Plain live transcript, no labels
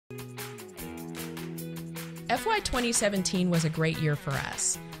FY 2017 was a great year for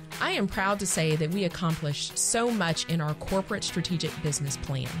us. I am proud to say that we accomplished so much in our corporate strategic business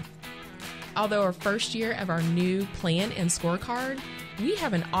plan. Although our first year of our new plan and scorecard, we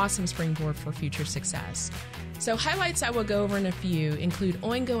have an awesome springboard for future success. So highlights I will go over in a few include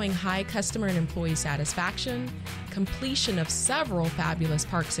ongoing high customer and employee satisfaction, completion of several fabulous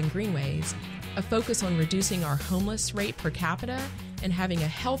parks and greenways, a focus on reducing our homeless rate per capita, and having a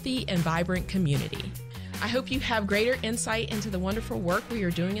healthy and vibrant community. I hope you have greater insight into the wonderful work we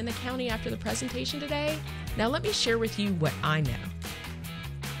are doing in the county after the presentation today. Now let me share with you what I know.